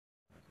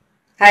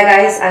Hi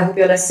guys, I hope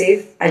you all are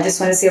safe. I just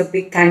want to say a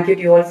big thank you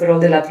to you all for all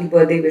the lovely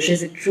birthday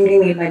wishes. It truly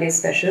made my day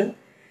special.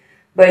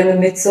 But in the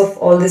midst of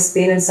all this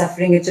pain and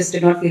suffering, it just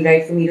did not feel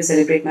right for me to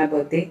celebrate my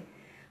birthday.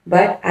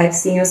 But I've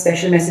seen your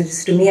special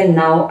messages to me, and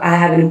now I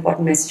have an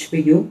important message for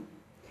you.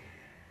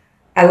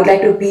 I would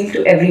like to appeal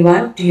to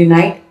everyone to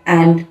unite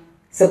and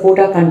support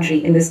our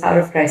country in this hour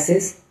of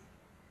crisis.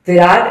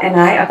 Virat and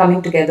I are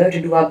coming together to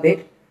do our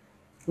bit.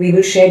 We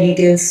will share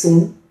details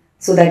soon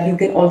so that you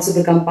can also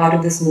become part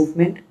of this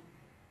movement.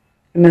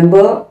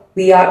 Remember,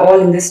 we are all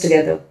in this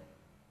together.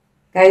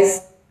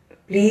 Guys,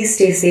 please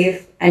stay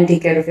safe and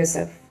take care of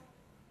yourself.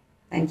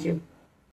 Thank you.